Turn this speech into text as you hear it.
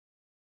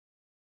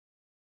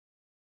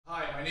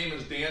Hi, my name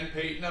is Dan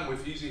Paton. I'm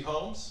with Easy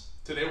Homes.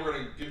 Today we're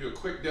going to give you a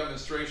quick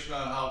demonstration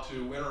on how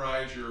to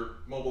winterize your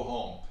mobile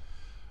home.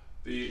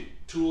 The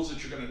tools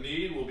that you're going to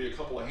need will be a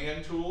couple of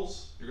hand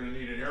tools. You're going to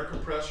need an air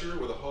compressor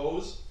with a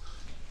hose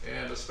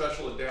and a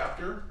special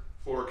adapter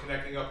for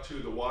connecting up to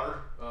the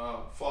water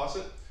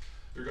faucet.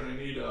 You're going to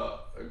need a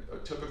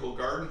typical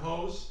garden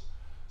hose,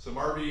 some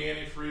RV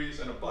antifreeze,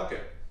 and a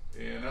bucket.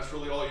 And that's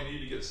really all you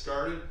need to get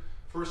started.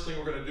 First thing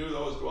we're going to do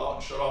though is go out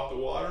and shut off the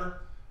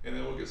water, and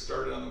then we'll get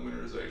started on the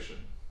winterization.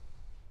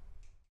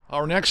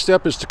 Our next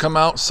step is to come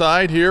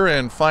outside here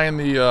and find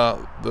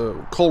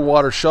the cold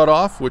water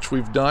shutoff, which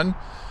we've done.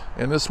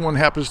 And this one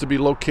happens to be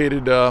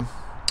located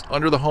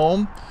under the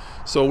home.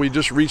 So we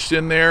just reached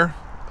in there,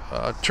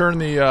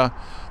 turned the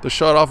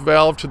shutoff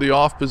valve to the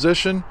off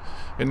position,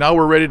 and now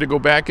we're ready to go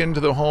back into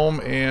the home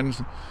and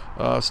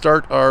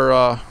start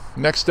our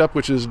next step,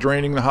 which is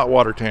draining the hot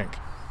water tank.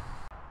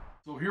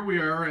 So here we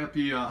are at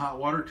the hot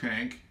water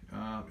tank,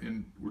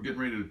 and we're getting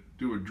ready to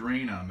do a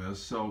drain on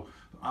this. So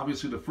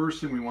obviously the first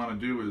thing we want to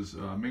do is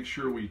make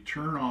sure we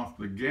turn off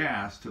the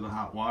gas to the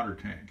hot water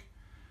tank.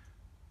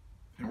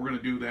 And we're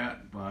going to do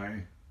that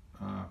by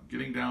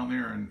getting down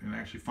there and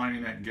actually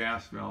finding that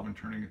gas valve and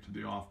turning it to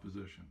the off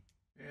position.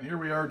 And here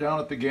we are down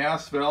at the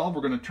gas valve.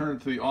 We're going to turn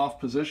it to the off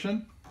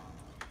position,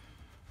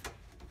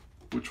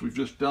 which we've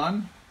just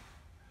done.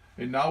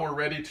 And now we're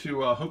ready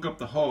to hook up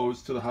the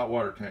hose to the hot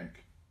water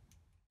tank.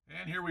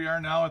 And here we are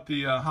now at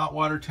the hot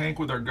water tank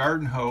with our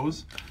garden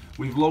hose.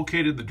 We've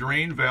located the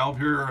drain valve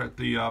here at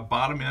the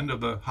bottom end of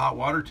the hot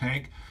water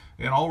tank,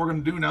 and all we're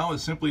going to do now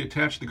is simply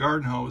attach the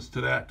garden hose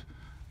to that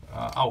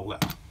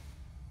outlet.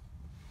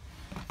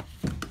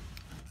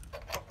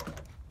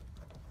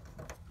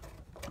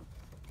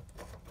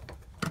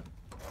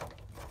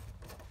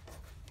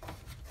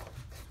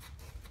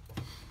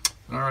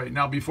 All right,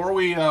 now before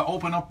we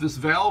open up this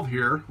valve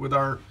here with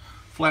our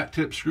flat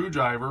tip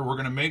screwdriver, we're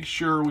going to make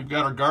sure we've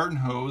got our garden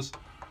hose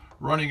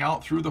running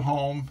out through the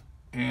home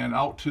and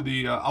out to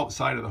the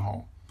outside of the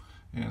home.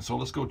 And so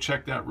let's go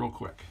check that real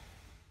quick.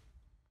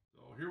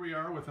 So here we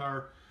are with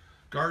our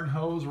garden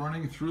hose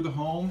running through the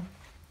home,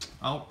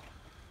 out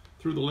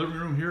through the living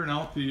room here and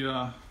out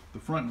the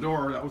front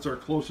door. That was our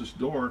closest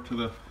door to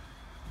the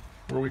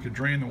where we could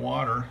drain the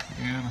water.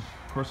 And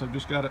of course I've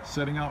just got it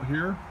setting out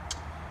here,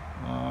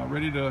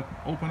 ready to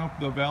open up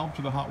the valve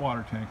to the hot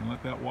water tank and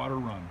let that water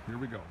run. Here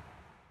we go.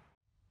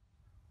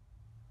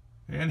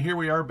 And here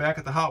we are back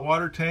at the hot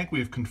water tank.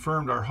 We've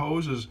confirmed our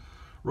hose is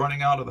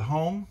running out of the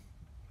home.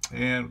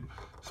 And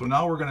so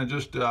now we're going to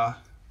just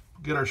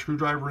get our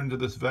screwdriver into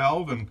this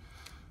valve and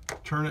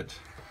turn it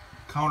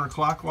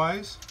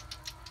counterclockwise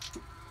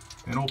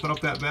and open up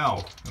that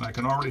valve. And I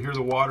can already hear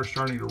the water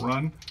starting to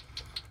run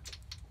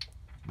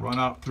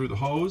out through the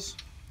hose.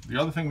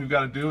 The other thing we've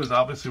got to do is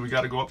obviously we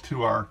got to go up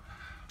to our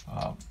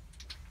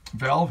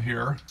valve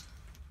here.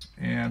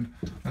 And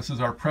this is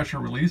our pressure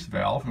release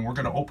valve, and we're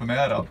going to open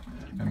that up,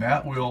 and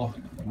that will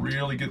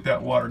really get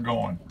that water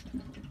going.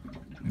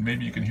 And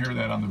maybe you can hear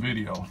that on the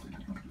video.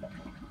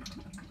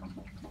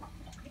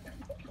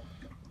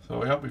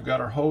 So yep, we've got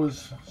our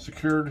hose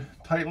secured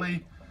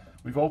tightly.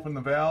 We've opened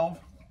the valve,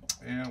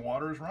 and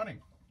water is running.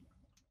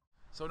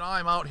 So now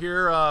I'm out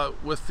here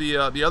with the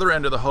other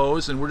end of the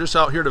hose, and we're just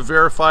out here to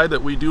verify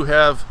that we do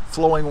have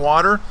flowing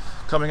water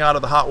coming out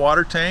of the hot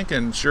water tank,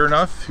 and sure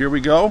enough, here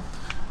we go.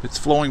 It's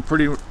flowing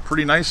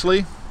pretty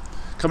nicely,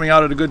 coming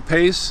out at a good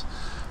pace.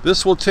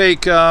 This will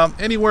take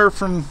anywhere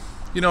from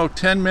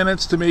 10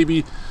 minutes to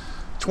maybe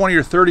 20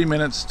 or 30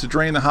 minutes to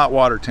drain the hot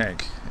water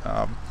tank.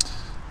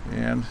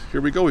 And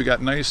here we go. We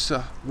got nice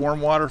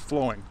warm water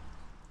flowing.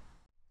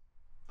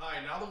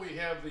 Hi, now that we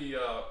have the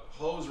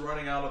hose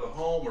running out of the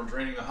home, we're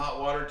draining the hot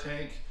water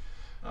tank.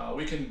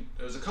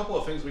 There's a couple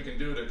of things we can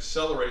do to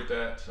accelerate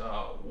that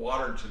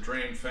water to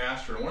drain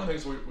faster. And one of the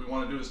things we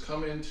want to do is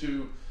come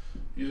into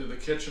either the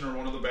kitchen or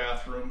one of the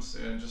bathrooms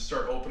and just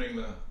start opening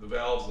the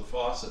valves, the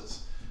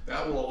faucets.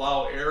 That will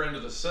allow air into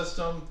the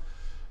system,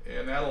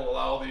 and that'll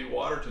allow the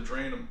water to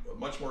drain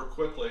much more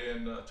quickly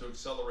and to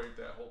accelerate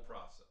that whole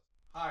process.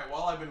 Hi,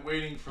 while I've been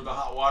waiting for the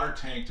hot water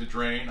tank to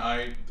drain,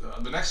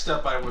 the next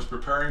step I was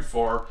preparing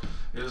for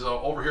is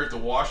over here at the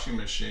washing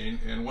machine,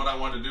 and what I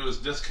want to do is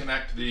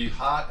disconnect the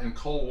hot and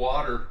cold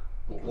water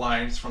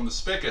lines from the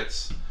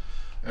spigots,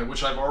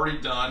 which I've already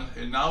done,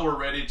 and now we're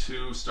ready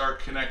to start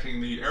connecting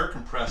the air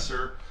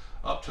compressor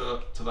up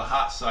to the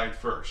hot side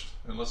first.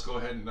 And let's go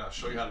ahead and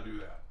show you how to do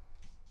that.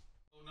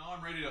 So now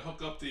I'm ready to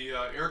hook up the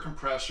air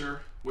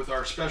compressor with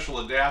our special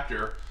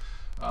adapter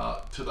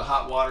to the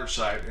hot water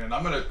side, and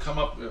I'm going to come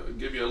up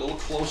give you a little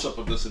close-up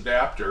of this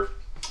adapter.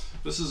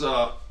 These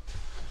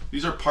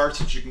are parts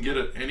that you can get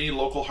at any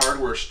local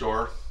hardware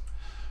store,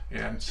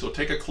 and so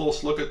take a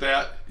close look at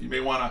that. You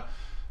may want to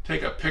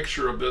take a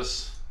picture of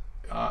this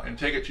and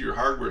take it to your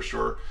hardware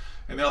store,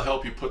 and they'll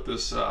help you put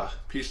this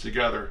piece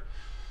together.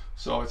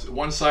 So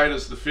one side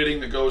is the fitting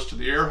that goes to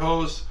the air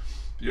hose,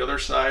 the other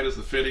side is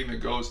the fitting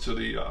that goes to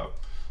the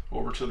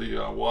over to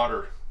the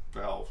water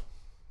valve.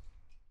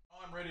 Now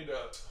I'm ready to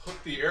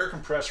hook the air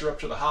compressor up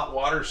to the hot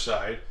water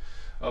side.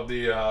 of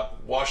the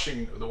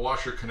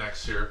washer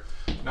connects here.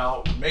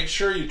 Now make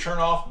sure you turn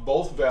off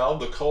both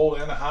valves, the cold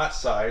and the hot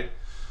side.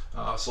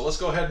 So let's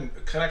go ahead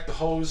and connect the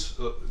hose,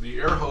 the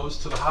air hose,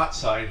 to the hot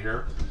side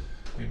here.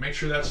 And make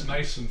sure that's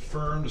nice and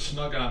firm and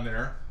snug on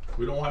there.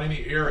 We don't want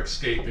any air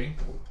escaping.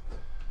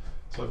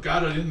 So I've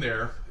got it in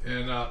there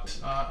and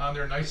on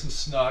there nice and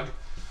snug.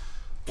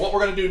 What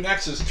we're going to do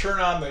next is turn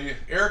on the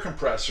air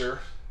compressor,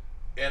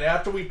 and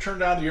after we've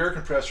turned on the air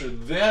compressor,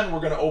 then we're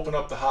going to open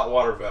up the hot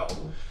water valve.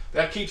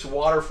 That keeps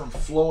water from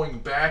flowing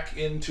back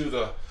into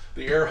the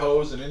air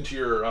hose and into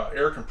your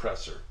air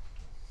compressor.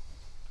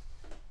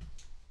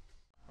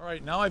 All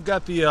right, now I've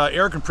got the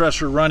air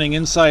compressor running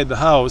inside the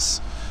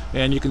house,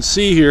 and you can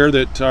see here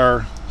that our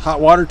hot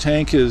water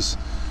tank is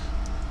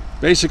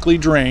basically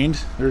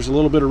drained. There's a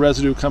little bit of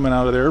residue coming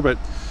out of there, but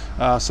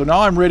so now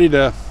I'm ready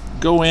to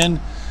go in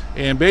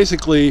and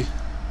basically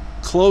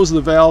close the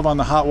valve on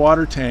the hot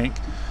water tank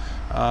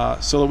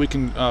so that we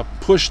can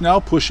push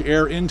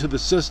air into the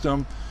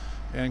system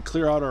and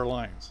clear out our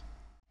lines.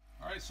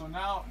 All right, so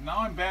now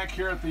I'm back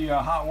here at the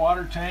hot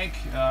water tank.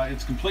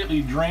 It's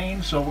completely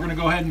drained, so we're going to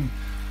go ahead and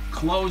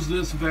close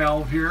this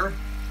valve here.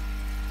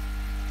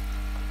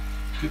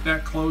 Get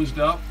that closed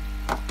up.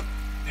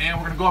 And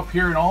we're going to go up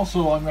here, and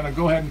also I'm going to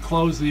go ahead and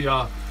close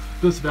the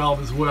this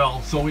valve as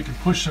well, so we can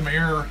push some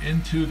air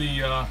into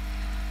the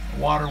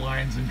water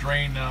lines and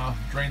drain the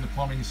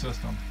plumbing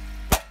system.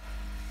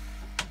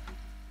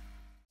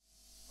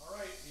 All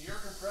right, the air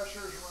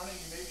compressor is running.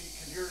 Maybe you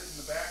can hear it in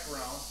the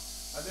background.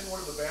 I'm in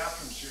one of the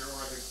bathrooms here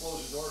where I could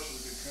close the door so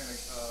we could kind of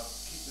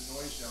keep the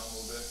noise down a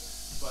little bit.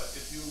 But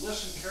if you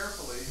listen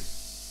carefully,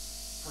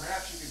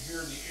 perhaps you can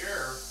hear the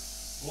air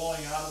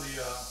blowing out of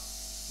the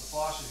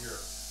faucet here.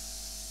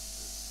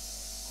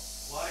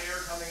 A lot of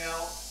air coming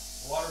out.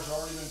 Water's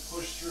already been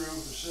pushed through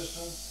the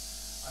system.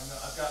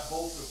 I've got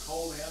both the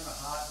cold and the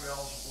hot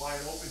valves wide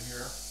open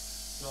here.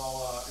 So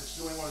it's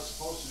doing what it's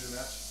supposed to do, and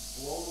that's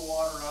blow the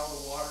water out of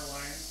the water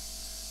line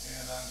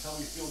and until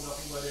we feel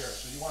nothing but air.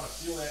 So you want to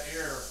feel that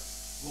air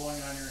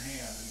blowing on your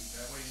hand, and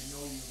that way you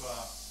know you've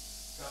got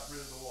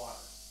rid of the water.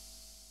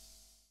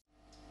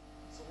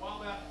 So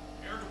while that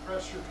air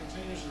compressor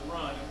continues to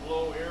run and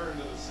blow air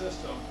into the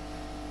system,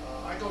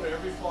 I go to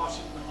every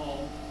faucet in the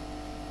home,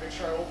 make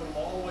sure I open them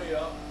all the way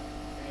up,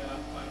 and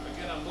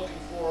again I'm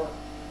looking for a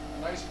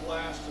nice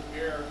blast of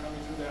air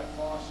coming through that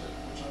faucet,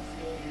 which I'm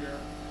feeling here,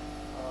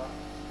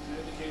 to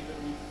indicate that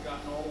we've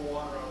gotten all the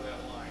water out of that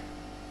line.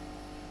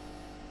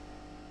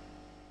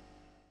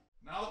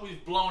 Now that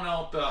we've blown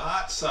out the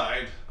hot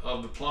side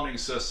of the plumbing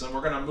system,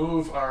 we're going to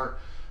move our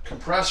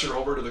compressor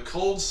over to the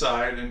cold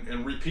side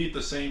and repeat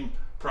the same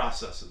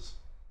processes.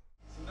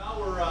 So now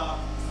we're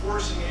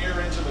forcing air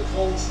into the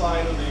cold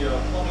side of the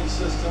plumbing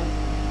system.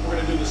 We're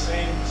going to do the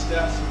same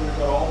steps. We're going to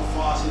go to all the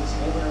faucets,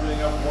 open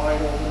everything up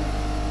wide open,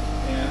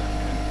 and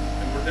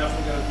we're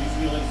definitely going to be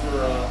feeling for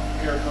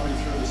air coming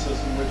through the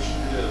system, which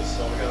it is.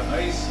 So we got a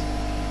nice,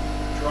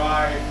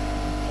 dry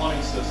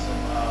plumbing system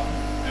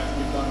after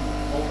we've done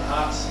both the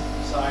hot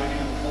side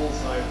and the cold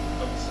side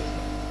of the system.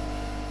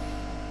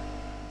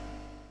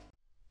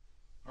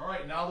 All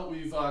right, now that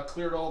we've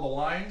cleared all the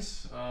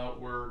lines,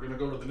 we're going to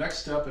go to the next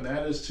step, and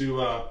that is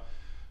to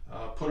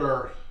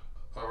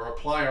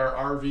apply our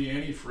RV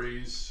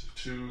antifreeze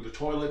to the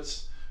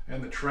toilets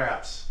and the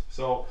traps.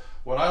 So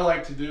what I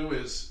like to do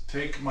is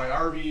take my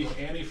RV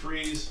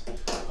antifreeze,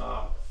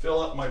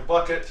 fill up my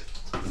bucket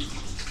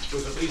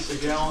with at least a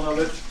gallon of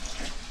it.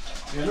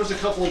 And there's a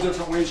couple of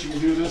different ways you can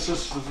do this.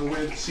 This is the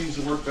way that seems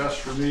to work best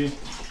for me.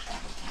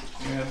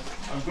 And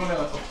I'm going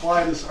to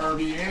apply this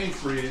RV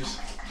antifreeze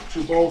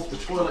to both the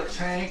toilet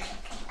tank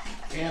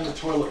and the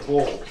toilet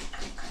bowl. And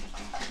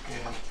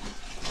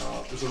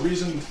there's a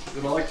reason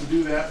that I like to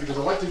do that, because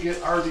I like to get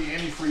RV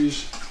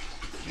antifreeze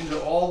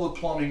into all the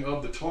plumbing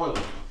of the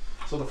toilet.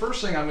 So the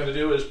first thing I'm going to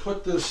do is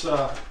put this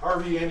RV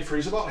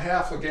antifreeze, about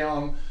half a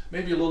gallon,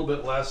 maybe a little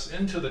bit less,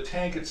 into the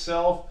tank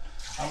itself.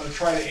 I'm going to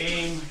try to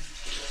aim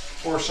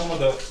for some of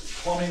the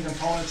plumbing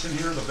components in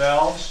here, the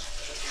valves.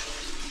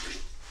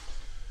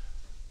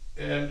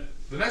 And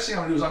the next thing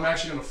I'm going to do is I'm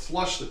actually going to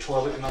flush the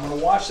toilet, and I'm going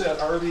to watch that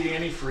RV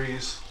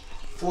antifreeze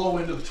flow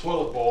into the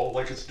toilet bowl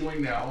like it's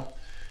doing now.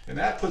 And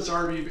that puts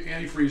RV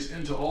antifreeze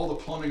into all the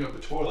plumbing of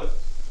the toilet.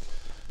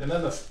 And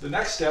then the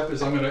next step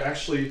is I'm going to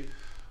actually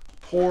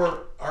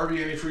pour RV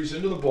antifreeze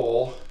into the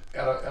bowl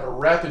at a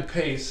rapid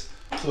pace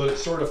so that it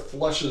sort of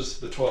flushes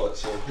the toilet.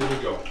 So here we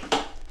go.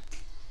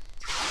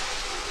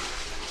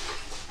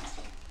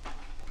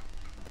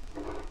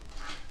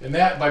 And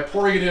that, by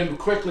pouring it in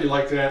quickly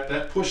like that,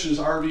 that pushes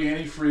RV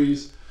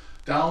antifreeze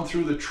down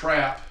through the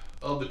trap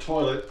of the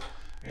toilet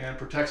and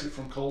protects it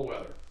from cold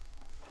weather.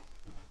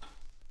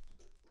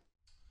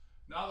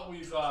 Now that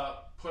we've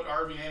put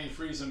RV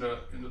antifreeze into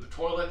the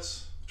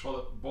toilets, the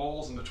toilet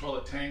bowls, and the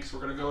toilet tanks,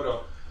 we're going to go to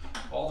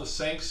all the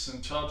sinks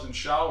and tubs and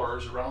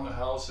showers around the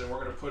house, and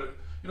we're going to put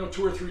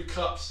 2 or 3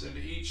 cups into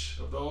each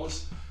of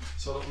those,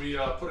 so that we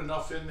put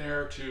enough in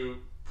there to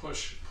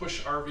push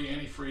RV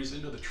antifreeze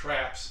into the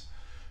traps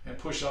and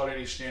push out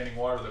any standing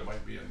water that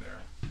might be in there.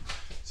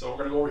 So we're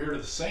going to go over here to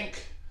the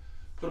sink,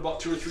 Put about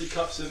 2 or 3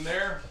 cups in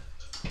there.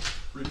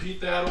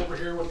 Repeat that over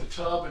here with the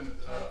tub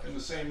in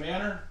the same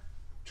manner.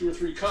 2 or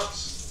 3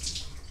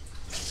 cups.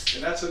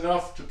 And that's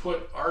enough to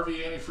put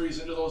RV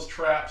antifreeze into those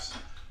traps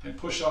and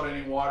push out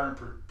any water and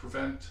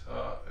prevent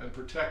and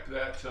protect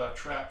that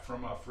trap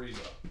from freeze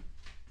up.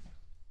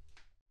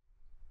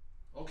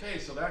 Okay,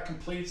 so that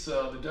completes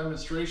the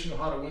demonstration of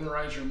how to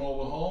winterize your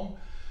mobile home.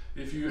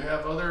 If you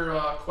have other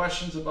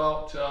questions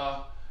about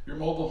your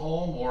mobile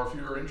home, or if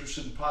you're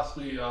interested in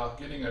possibly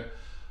getting an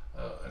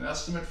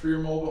estimate for your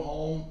mobile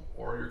home,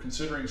 or you're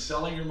considering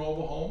selling your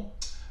mobile home,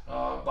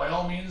 by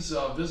all means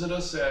visit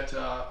us at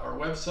our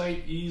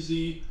website,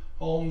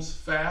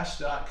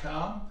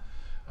 easyhomesfast.com.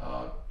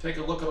 Take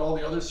a look at all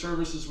the other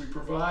services we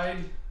provide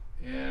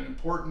and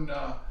important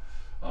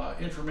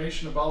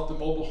information about the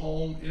mobile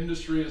home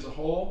industry as a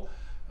whole.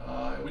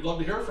 And we'd love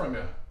to hear from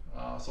you.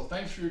 So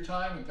thanks for your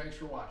time and thanks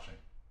for watching.